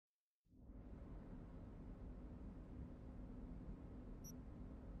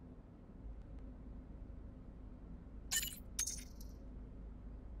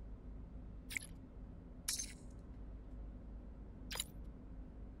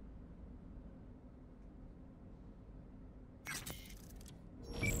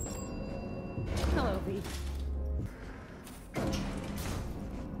lead.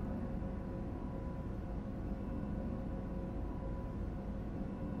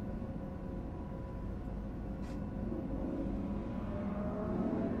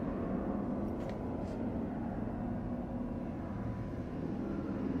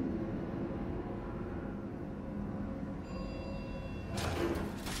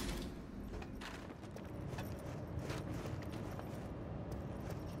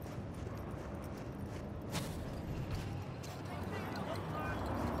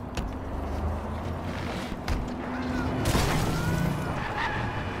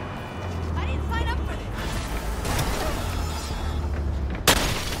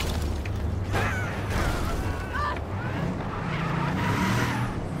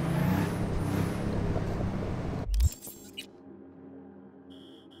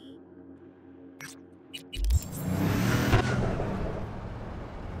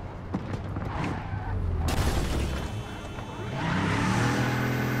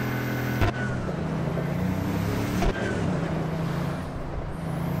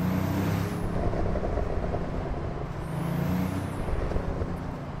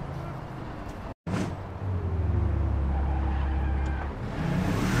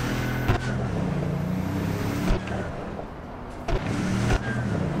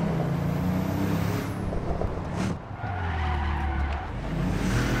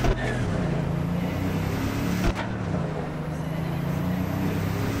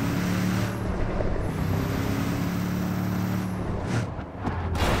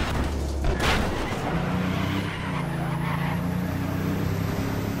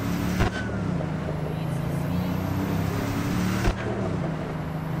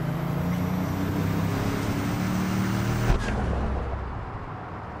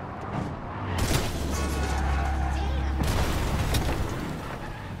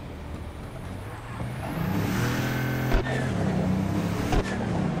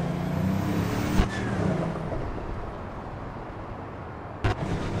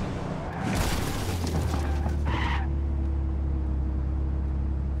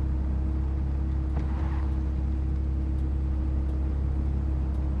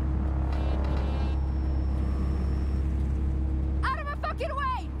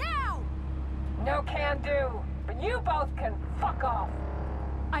 No can do, but you both can fuck off.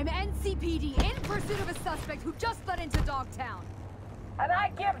 I'm NCPD in pursuit of a suspect who just fled into Dogtown. And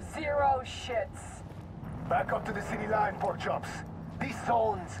I give zero shits. Back up to the city line, pork chops. This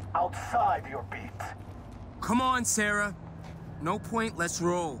zone's outside your beat. Come on, Sarah. No point, let's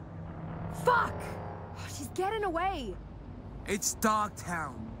roll. Fuck! She's getting away. It's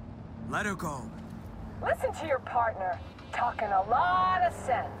Dogtown. Let her go. Listen to your partner. Talking a lot of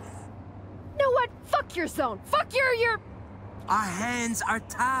sense. You know what? Fuck your zone. Fuck your... Our hands are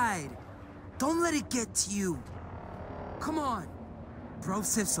tied. Don't let it get to you. Come on. Bro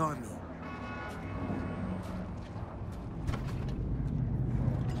sifts on me.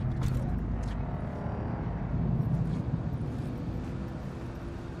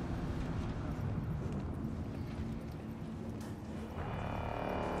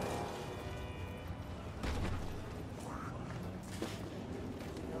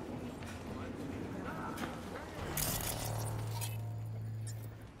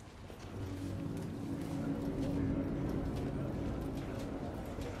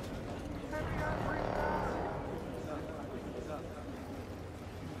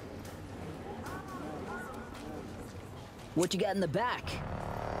 What you got in the back?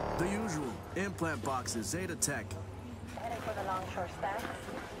 The usual. Implant boxes, Zeta Tech. Heading for the Longshore stacks?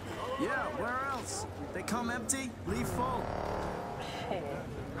 Yeah, where else? They come empty, leave full. Shit.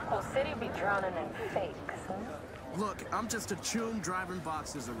 Whole city be drowning in fakes, huh? Look, I'm just a chum driving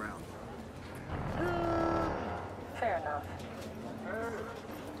boxes around. Fair enough.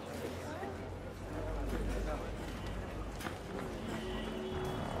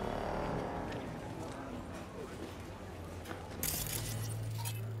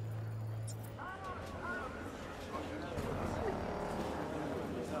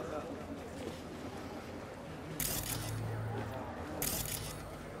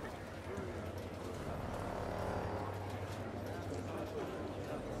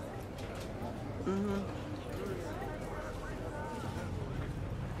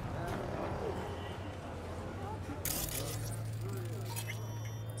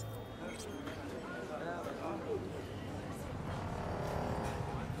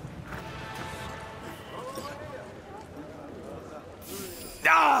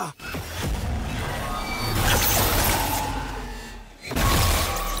 Ah!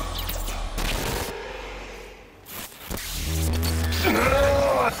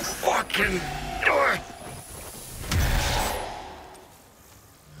 Fucking do it!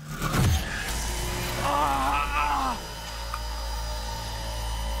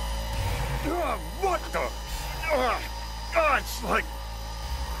 What the? It's like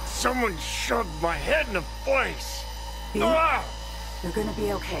someone shoved my head in a place. You're gonna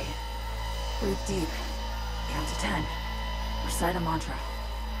be okay. Breathe deep. Count to 10. Recite a mantra.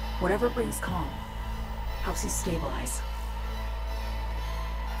 Whatever brings calm. Helps you stabilize.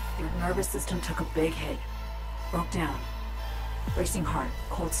 Your nervous system took a big hit. Broke down. Racing heart,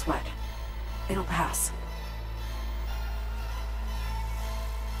 cold sweat. It'll pass.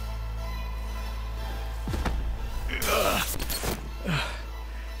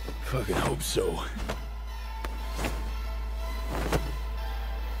 Fucking hope so.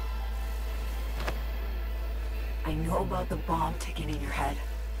 I know about the bomb ticking in your head.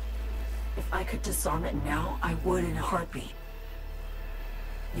 If I could disarm it now, I would in a heartbeat.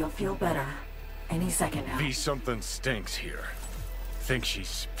 You'll feel better any second now. V, something stinks here. Think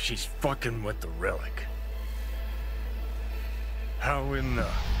she's fucking with the relic. How in the...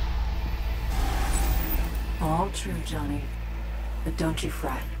 All true, Johnny. But don't you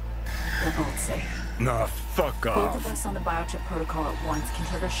fret. We're both safe. Nah, fuck Both off. of us on the biochip protocol at once can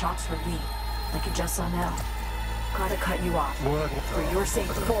trigger shocks for V, like you just saw now. Gotta cut you off. What For your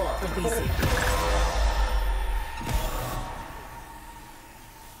safety, for V's safety.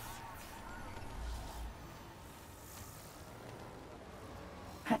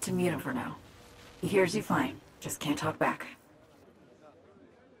 Had to mute him for now. He hears you fine, just can't talk back.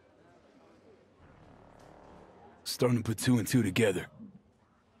 Starting to put 2 and 2 together.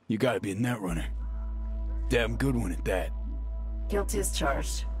 You gotta be a net runner. Damn good one at that. Guilt is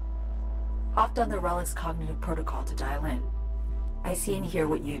charged. Hopped on the Relic's cognitive protocol to dial in. I see and hear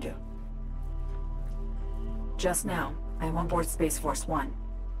what you do. Just now, I'm on board Space Force One,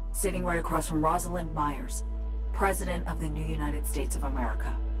 sitting right across from Rosalind Myers, President of the new United States of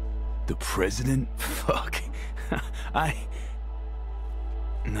America. The president? Fuck.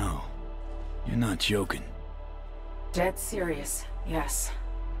 No. You're not joking. Dead serious, yes.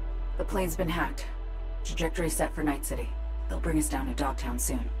 The plane's been hacked. Trajectory set for Night City. They'll bring us down to Dogtown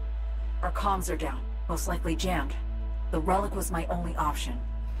soon. Our comms are down, most likely jammed. The Relic was my only option.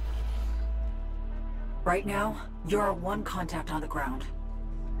 Right now, you're our one contact on the ground.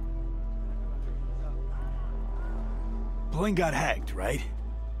 Plane got hacked, right?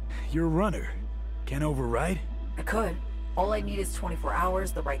 You're a runner. Can't override? I could. All I need is 24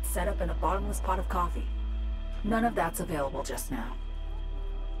 hours, the right setup, and a bottomless pot of coffee. None of that's available just now.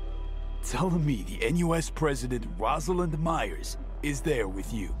 Telling me the NUS president, Rosalind Myers, is there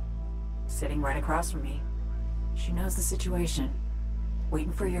with you. Sitting right across from me. She knows the situation.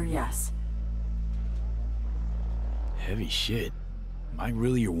 Waiting for your yes. Heavy shit. Am I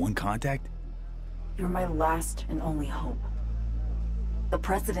really your one contact? You're my last and only hope. The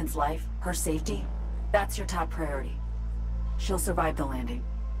President's life, her safety, that's your top priority. She'll survive the landing.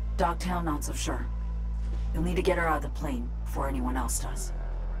 Dogtown, not so sure. You'll need to get her out of the plane before anyone else does.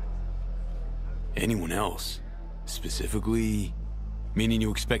 Anyone else? Specifically, meaning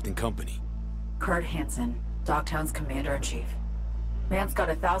you expecting company? Kurt Hansen, Dogtown's commander-in-chief. Man's got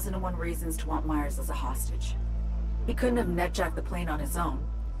 1,001 reasons to want Myers as a hostage. He couldn't have netjacked the plane on his own,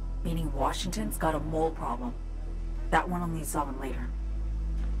 meaning Washington's got a mole problem. That one will need solving later.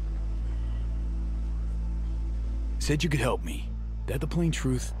 Said you could help me. That the plain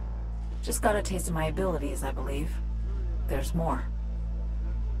truth? Just got a taste of my abilities, I believe. There's more.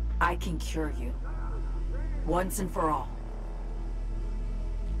 I can cure you. Once and for all.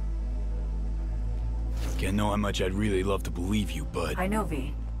 Can't know how much I'd really love to believe you, but... I know,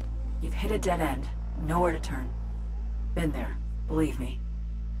 V. You've hit a dead end. Nowhere to turn. Been there. Believe me.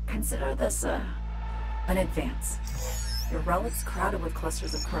 Consider this, an advance. Your relic's crowded with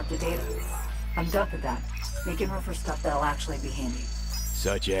clusters of corrupted data. I'm done with that. Making room for stuff that'll actually be handy.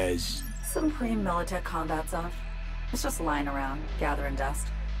 Such as... Some pre-Militech combat stuff. It's just lying around, gathering dust.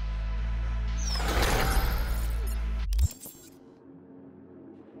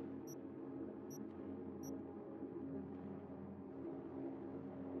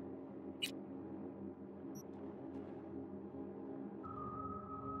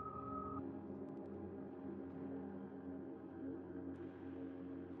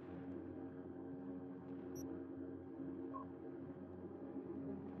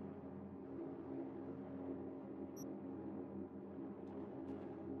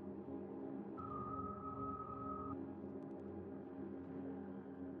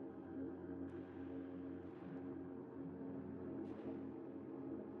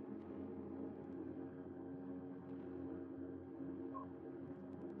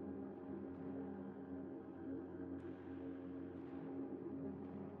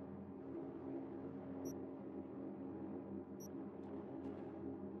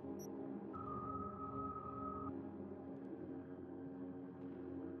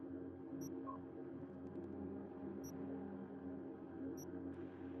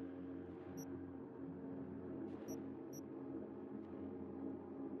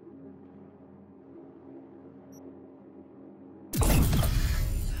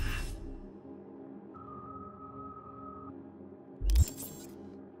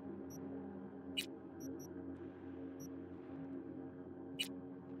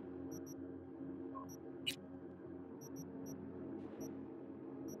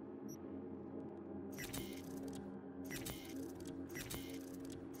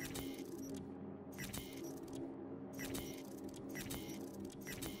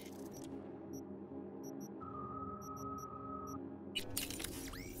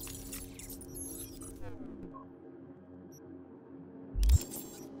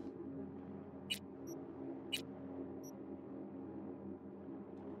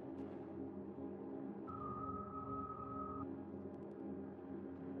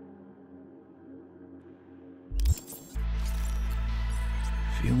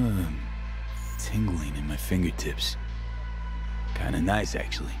 fingertips. Kinda nice,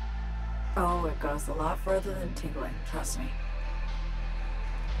 actually. Oh, it goes a lot further than tingling, trust me.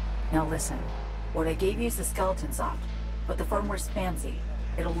 Now listen, what I gave you is a skeleton soft, but the firmware's fancy.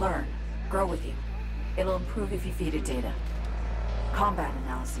 It'll learn, grow with you. It'll improve if you feed it data. Combat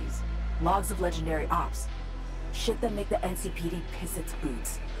analyses, logs of legendary ops. Shit that make the NCPD piss its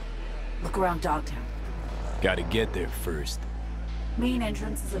boots. Look around Dogtown. Gotta get there first. Main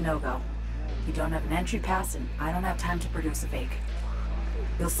entrance is a no-go. You don't have an entry pass, and I don't have time to produce a fake.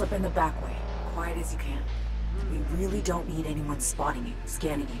 You'll slip in the back way, quiet as you can. We really don't need anyone spotting you,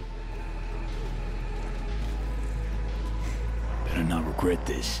 scanning you. Better not regret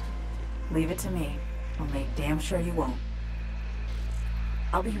this. Leave it to me. I'll make damn sure you won't.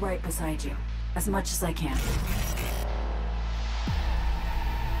 I'll be right beside you, as much as I can.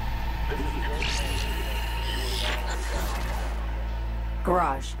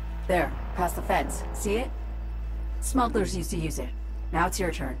 Garage. There, past the fence. See it? Smugglers used to use it. Now it's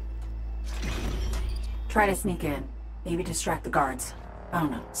your turn. Try to sneak in. Maybe distract the guards. I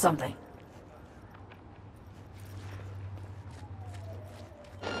don't know, something.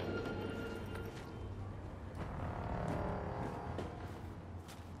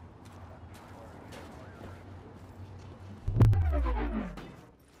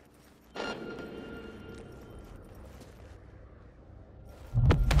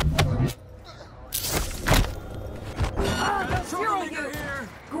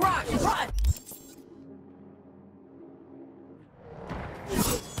 Garage, run!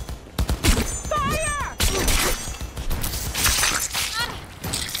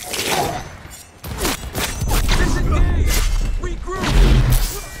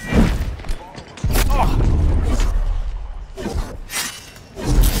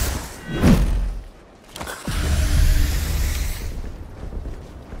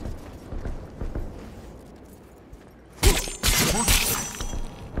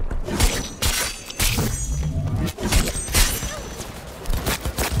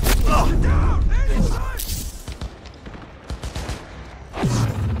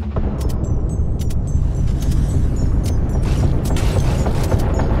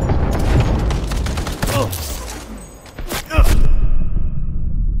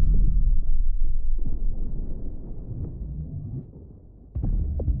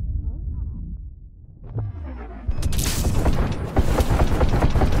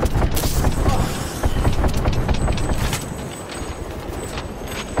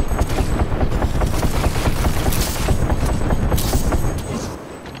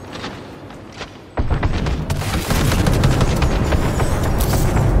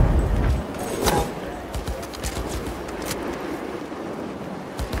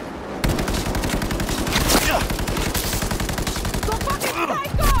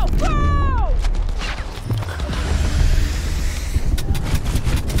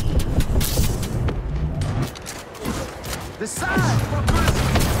 The side!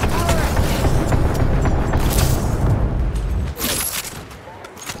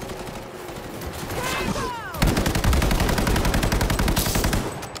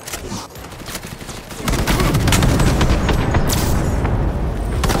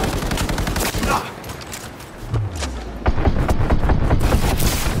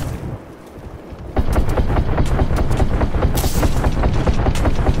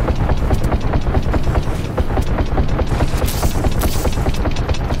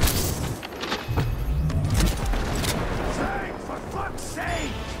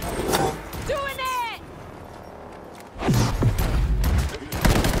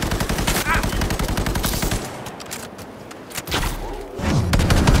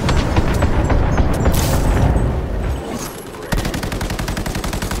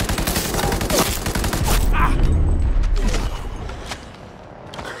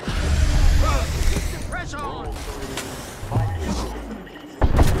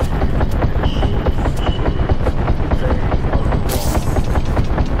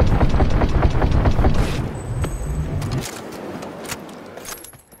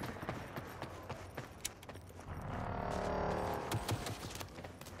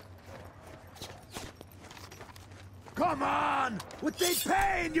 Come on! What they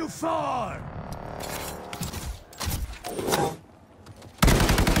paying you for?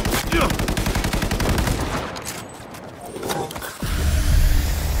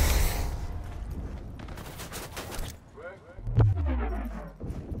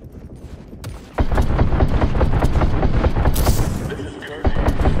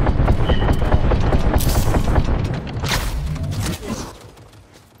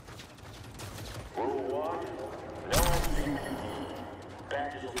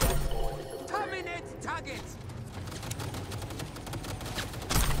 Terminate target!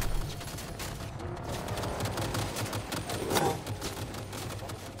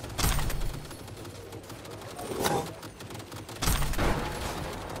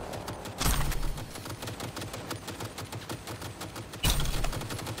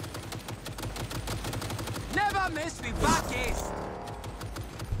 Vamos, vivaques!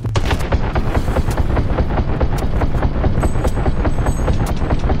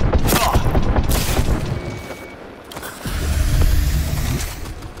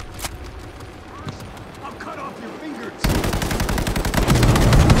 I'll cut off your fingers.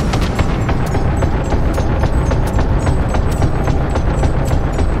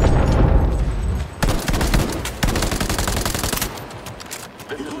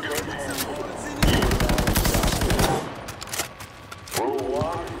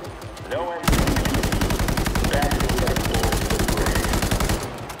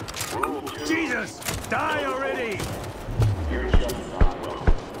 Jesus! Die already!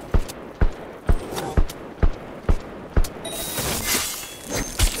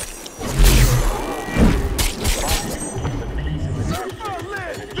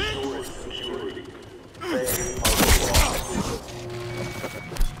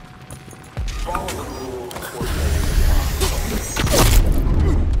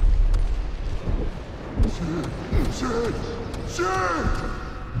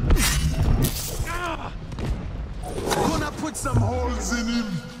 Gonna put some holes in him.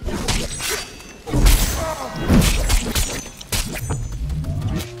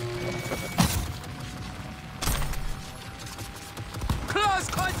 Close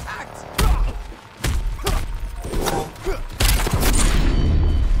contact!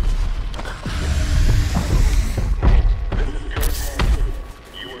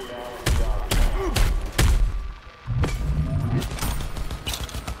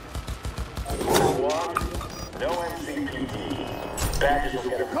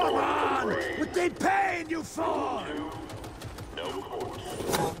 Come on! What they paying you for? No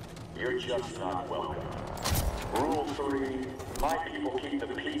course. You're just not welcome. Rule 3, my people keep the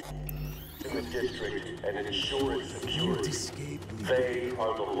peace in the district and ensure its security. They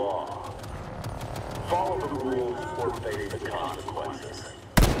are the law. Follow the rules or face the consequences.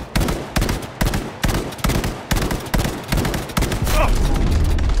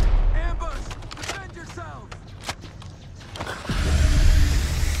 Ambush! Defend yourself!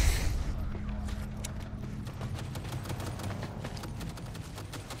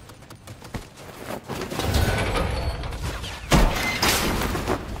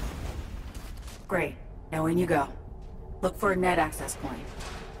 Great. Now in you go. Look for a net access point.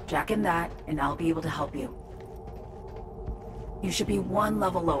 Jack in that, and I'll be able to help you. You should be one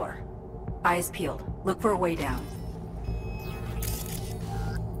level lower. Eyes peeled. Look for a way down.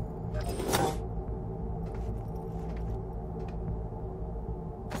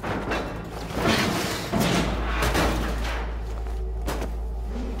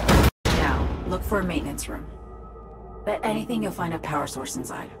 Now, look for a maintenance room. Bet anything you'll find a power source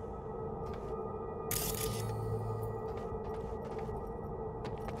inside.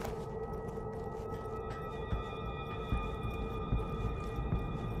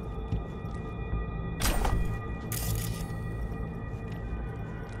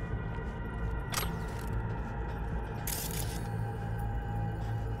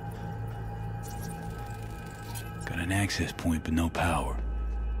 Got an access point, but no power.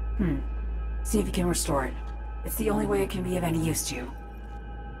 See if you can restore it. It's the only way it can be of any use to you.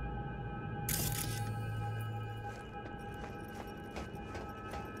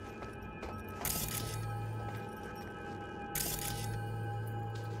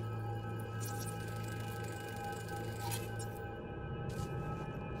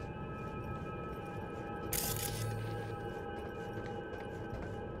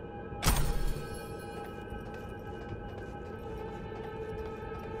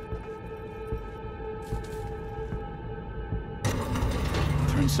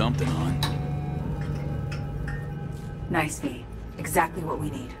 Turn something on. Nice, V. Exactly what we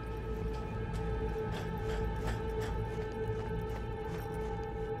need.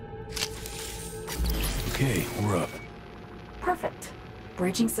 Okay, we're up. Perfect.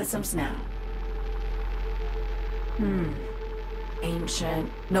 Breaching systems now.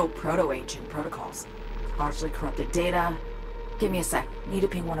 Ancient... No, proto-ancient protocols. Largely corrupted data. Give me a sec. Need to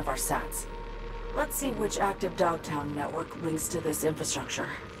ping one of our SATs. Let's see which active Dogtown network links to this infrastructure.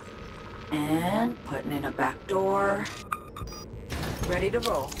 And putting in a back door. Ready to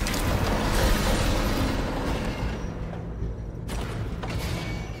roll.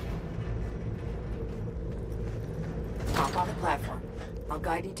 Hop on the platform. I'll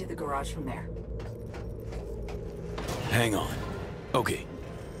guide you to the garage from there. Hang on. Okay.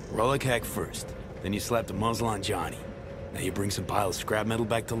 Relic hack first. Then you slap the muzzle on Johnny. Now you bring some pile of scrap metal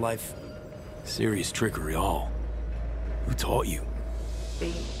back to life? Serious trickery all. Who taught you?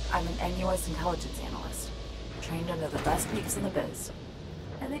 I'm an NUS intelligence analyst. Trained under the best peeps in the biz.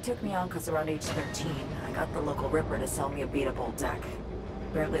 And they took me on because around age 13, I got the local ripper to sell me a beat-up deck.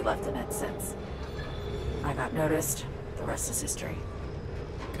 Barely left in it since. I got noticed. The rest is history.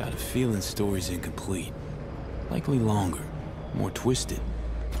 Got a feeling story's incomplete. Likely longer. More twisted.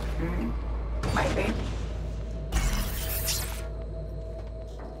 Might be.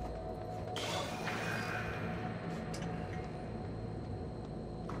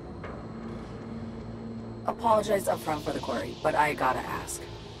 Apologize upfront for the query, but I gotta ask.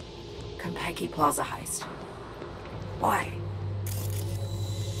 Konpeki Plaza heist. Why?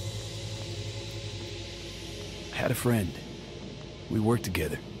 I had a friend. We worked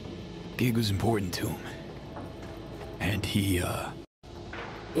together. Gig was important to him. And he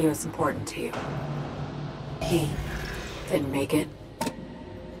was important to you. He didn't make it.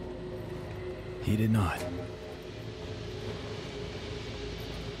 He did not.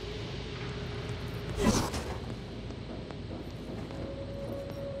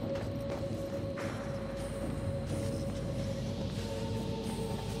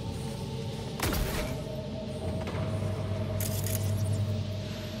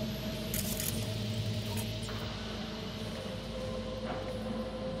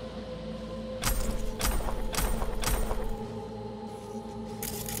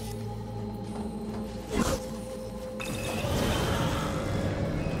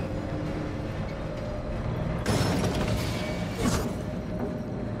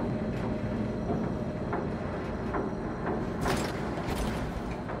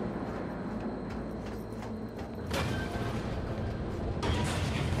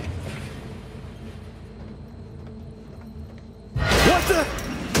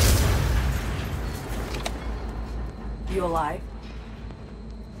 You alive?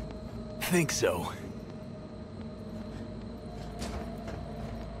 Think so.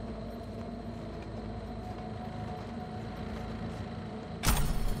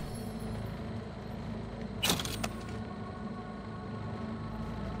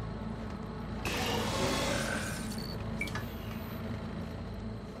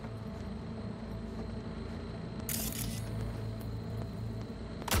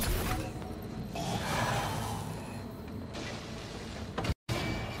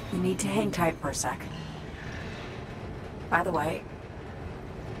 You need to hang tight for a sec. By the way,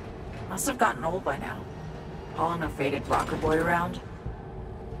 must have gotten old by now. Hauling a faded rocker boy around.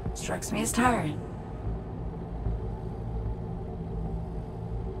 Strikes me as tiring.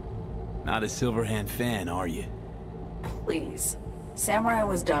 Not a Silverhand fan, are you? Please. Samurai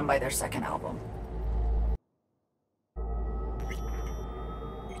was done by their second album.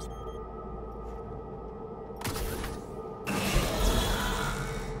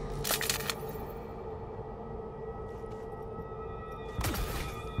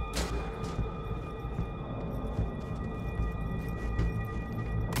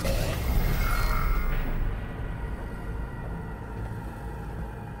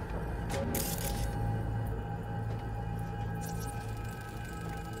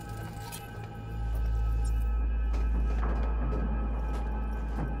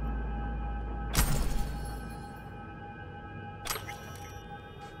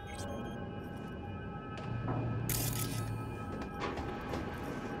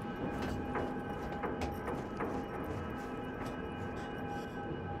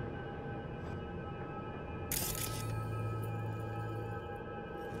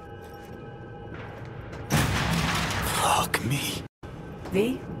 Fuck me.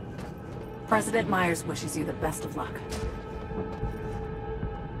 V? President Myers wishes you the best of luck.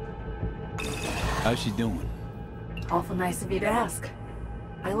 How's she doing? Awful nice of you to ask.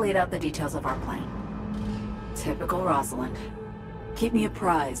 I laid out the details of our plan. Typical Rosalind. Keep me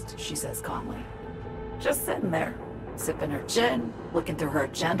apprised, she says calmly. Just sitting there, sipping her gin, looking through her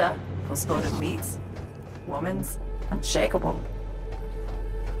agenda, postponing meets. Woman's unshakable.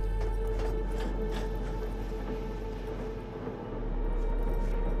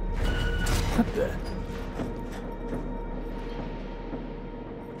 What the?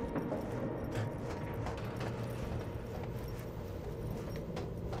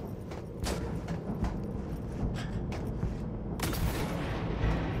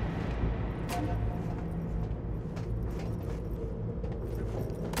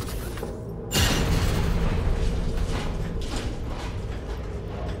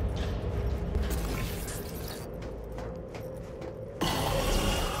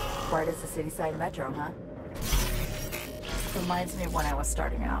 Bright as the city-side metro, huh? Reminds me of when I was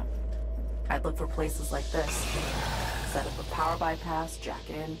starting out. I'd look for places like this. Set up a power bypass, jack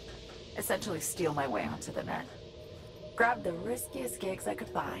in, essentially steal my way onto the net. Grab the riskiest gigs I could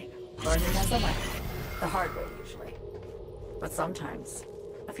find, learning as I went. The hard way, usually. But sometimes,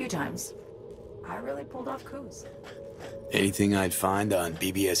 A few times. I really pulled off coups. Anything I'd find on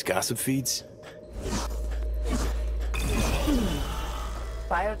BBS gossip feeds?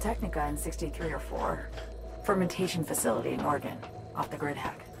 Biotechnica in 63 or 4. Fermentation facility in Oregon. Off the grid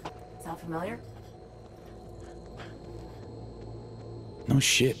hack. Sound familiar? No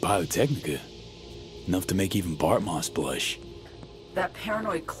shit, Biotechnica. Enough to make even Bartmoss blush. That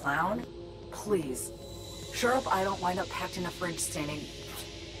paranoid clown? Please. Sure up I don't wind up packed in a fridge standing...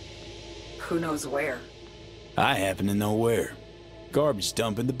 who knows where. I happen to know where. Garbage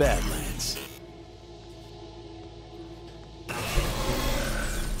dump in the Badlands.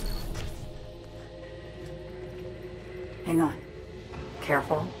 Hang on.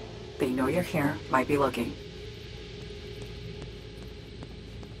 Careful. They know you're here, might be looking.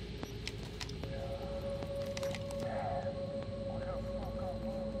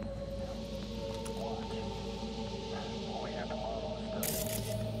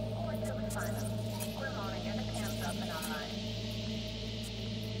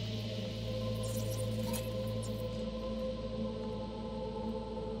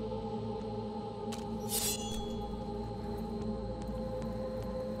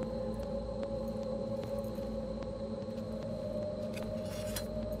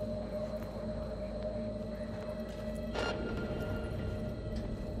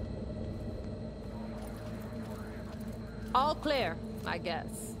 All clear, I guess.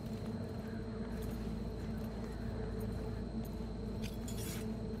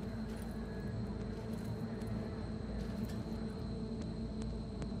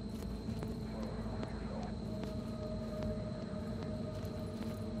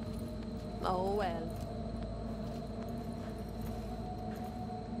 Oh well.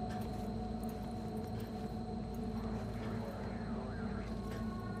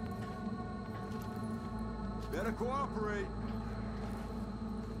 Better cooperate.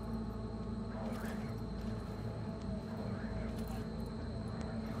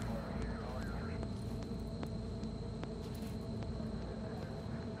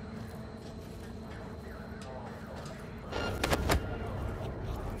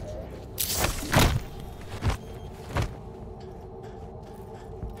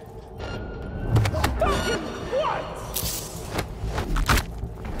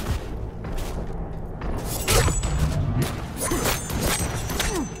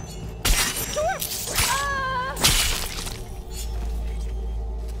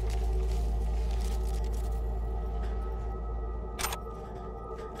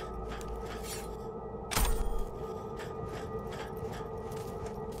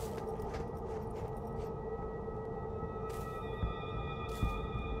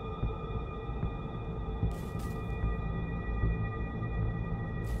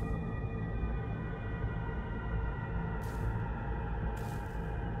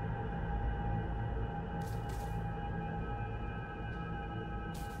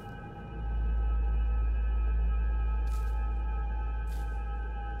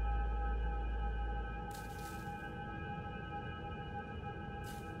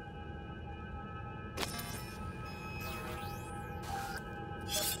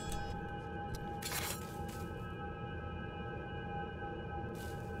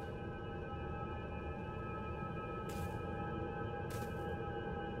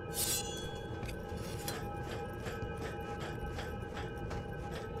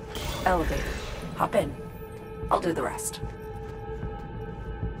 Elevator. Hop in. I'll do the rest.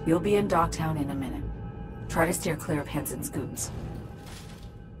 You'll be in Dogtown in a minute. Try to steer clear of Hansen's goons.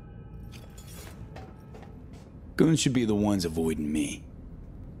 Goons should be the ones avoiding me.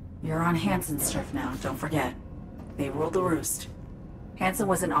 You're on Hansen's turf now, don't forget. They ruled the roost. Hansen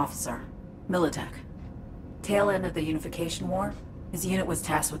was an officer. Militech. Tail end of the Unification War, his unit was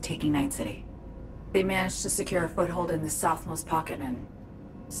tasked with taking Night City. They managed to secure a foothold in the southmost pocket and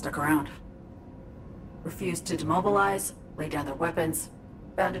stuck around. Refused to demobilize, lay down their weapons,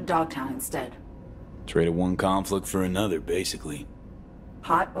 founded Dogtown instead. Traded one conflict for another, basically.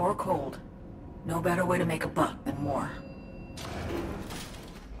 Hot or cold, no better way to make a buck than war.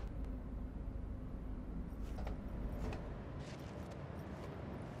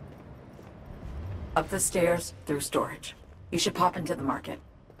 Up the stairs, through storage. You should pop into the market.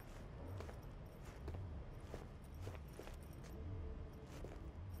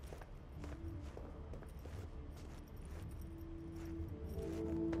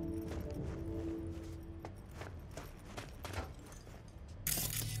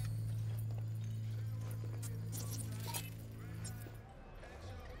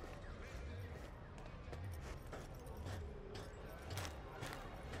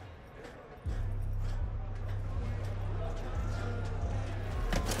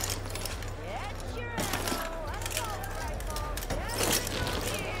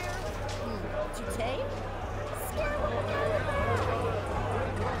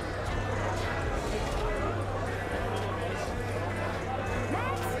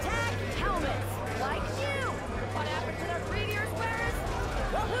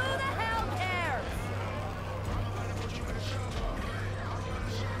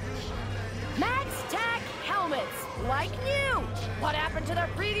 to the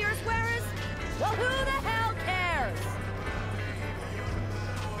previous wearers? Well, who the hell cares?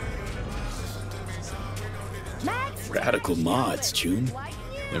 Max, Radical mods, June.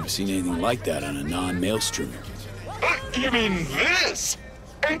 Never seen anything like that on a non-mail streamer. You mean this?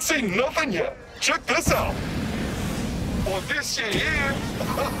 Ain't seen nothing yet. Check this out. Well, this shit here.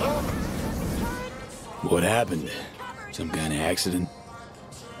 What happened? Some kind of accident?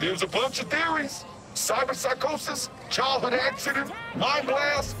 There's a bunch of theories. Cyberpsychosis, childhood accident, mind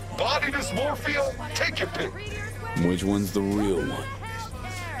blast, body dysmorphia. Take your pick. Which one's the real one?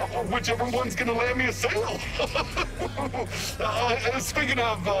 Whichever one's gonna land me a sale. Speaking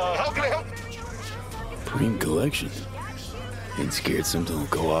of, how can I help? Preem collection. Ain't scared something will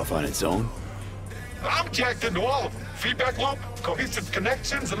go off on its own? I'm jacked into all of them. Feedback loop, cohesive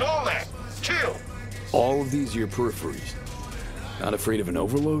connections, and all that. Chill. All of these are your peripheries. Not afraid of an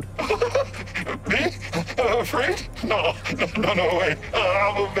overload? Me? Afraid? No, wait.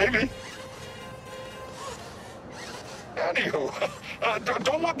 Maybe. Anywho,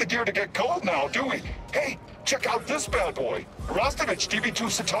 don't want the gear to get cold now, do we? Hey, check out this bad boy. Rostovich DB2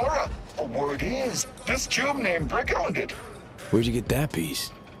 Satara. Word is, this tube named Brick owned it. Where'd you get that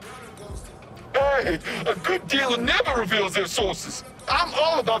piece? Hey, a good dealer never reveals their sources. I'm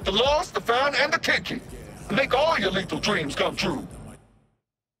all about the lost, the found, and the taken. Make all your lethal dreams come true.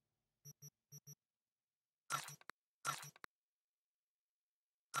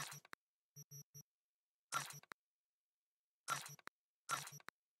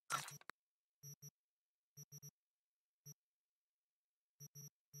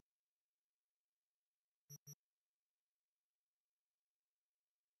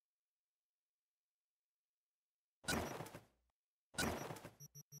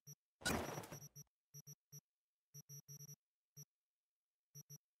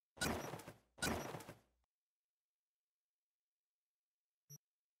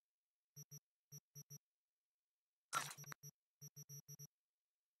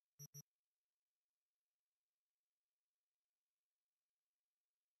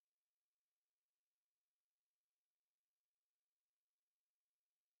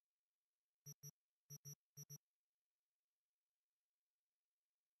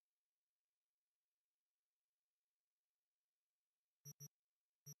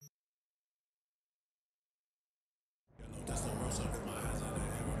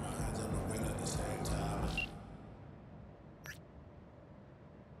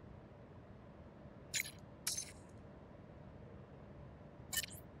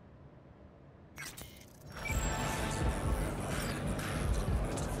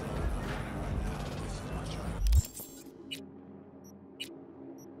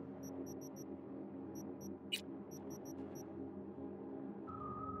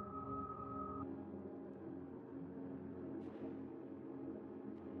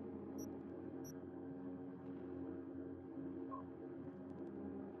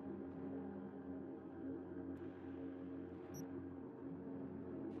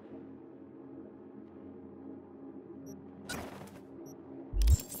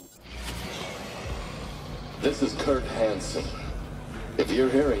 This is Kurt Hansen. If you're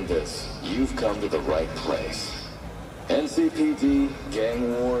hearing this, you've come to the right place. NCPD,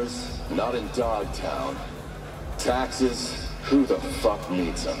 gang wars, not in Dogtown. Taxes, who the fuck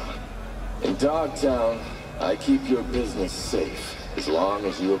needs them? In Dogtown, I keep your business safe, as long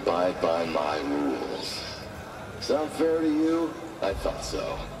as you abide by my rules. Sound fair to you? I thought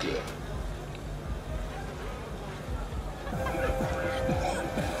so. Good.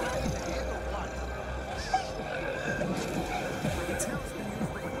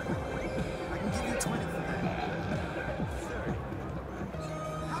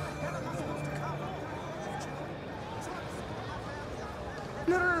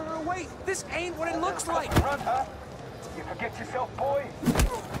 No, wait! This ain't what it looks like! Run, huh? You forget yourself, boy?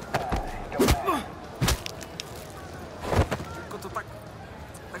 Tylko to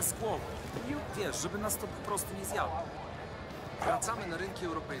tak z głowy. Wiesz, żeby nas to po prostu nie zjadło. Wracamy na rynki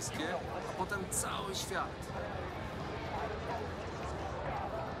europejskie, a potem cały świat.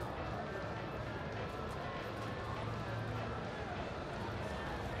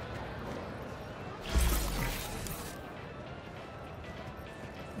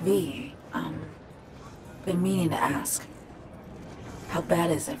 V, been meaning to ask. How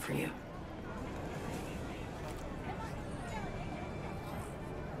bad is it for you?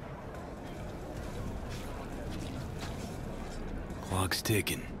 Clock's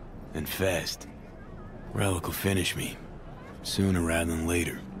ticking, and fast. Relic will finish me, sooner rather than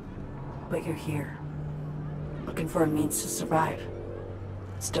later. But you're here, looking for a means to survive.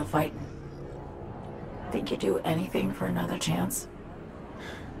 Still fighting. Think you'd do anything for another chance?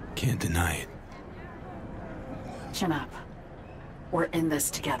 Can't deny it. Chin up. We're in this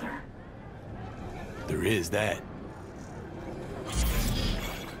together. There is that.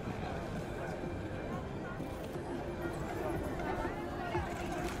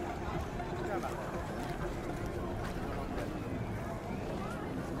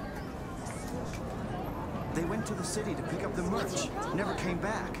 They went to the city to pick up the merch. Never came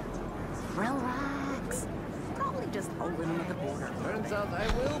back. Relax. Probably just holding them at the border. Turns out I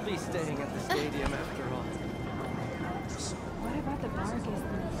will be staying at the stadium after all. What about the bar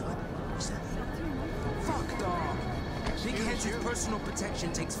guest? Fuck, dog. Big Head's personal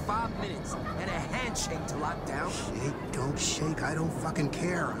protection takes 5 minutes and a handshake to lock down. Shake, don't shake. I don't fucking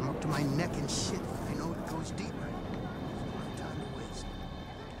care. I'm up to my neck in shit. I know it goes deeper. No time to waste.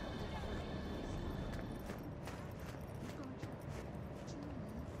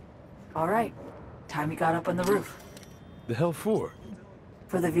 All right. Time you got up on the roof. The hell for?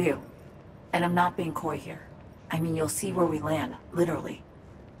 For the view. And I'm not being coy here. I mean, you'll see where we land, literally.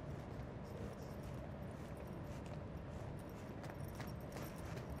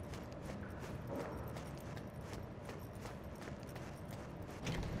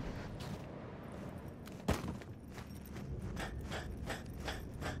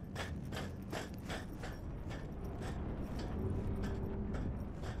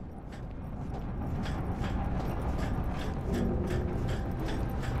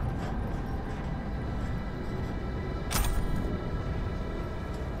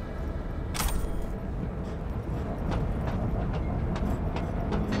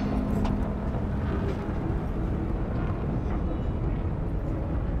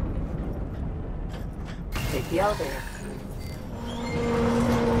 Take the elevator.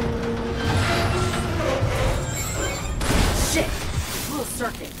 Shit! Little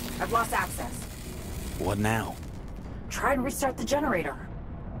circuit. I've lost access. What now? Try and restart the generator.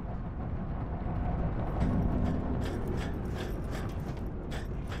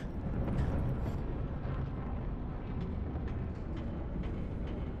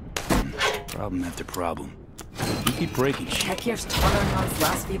 Problem after problem. You keep breaking shit. Heck, here's tottering on his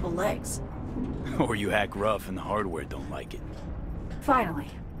last feeble legs. Or you hack rough and the hardware don't like it. Finally.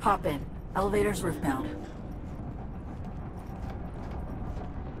 Hop in. Elevator's roof-bound.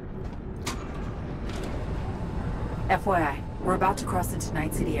 FYI, we're about to cross into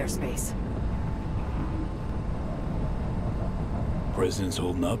Night City airspace. President's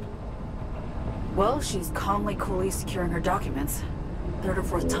holding up? Well, she's calmly, coolly securing her documents. Third or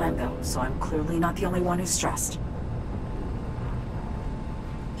fourth time, though, so I'm clearly not the only one who's stressed.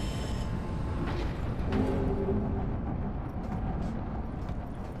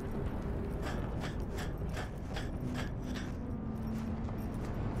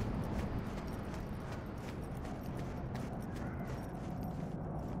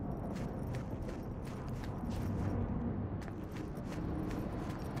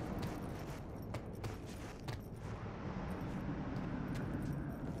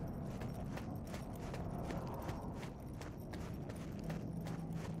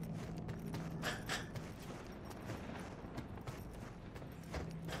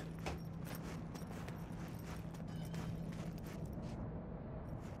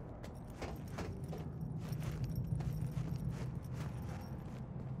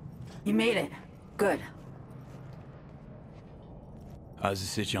 You made it. Good. How's the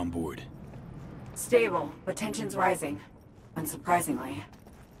sitch on board? Stable, but tension's rising. Unsurprisingly.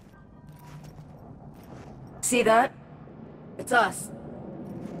 See that? It's us.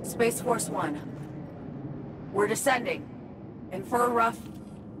 Space Force 1. We're descending. In for a rough...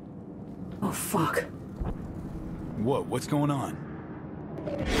 Oh, fuck. What? What's going on?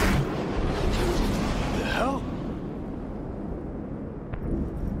 The hell?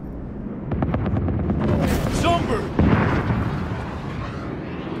 Songbird!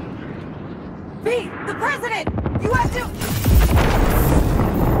 B! The President! You have to...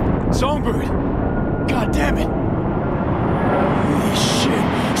 Songbird! God damn it! Holy shit!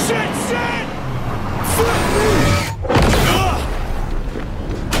 Shit! Shit! Fuck me!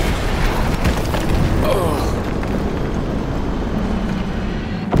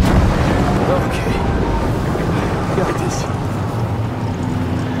 Okay. Got this.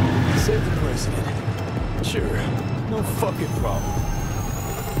 Save the President. Sure. No fucking problem.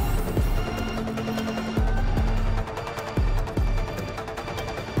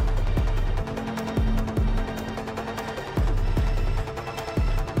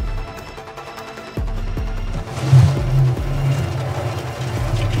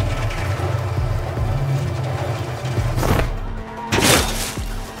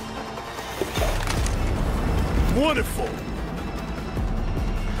 Wonderful!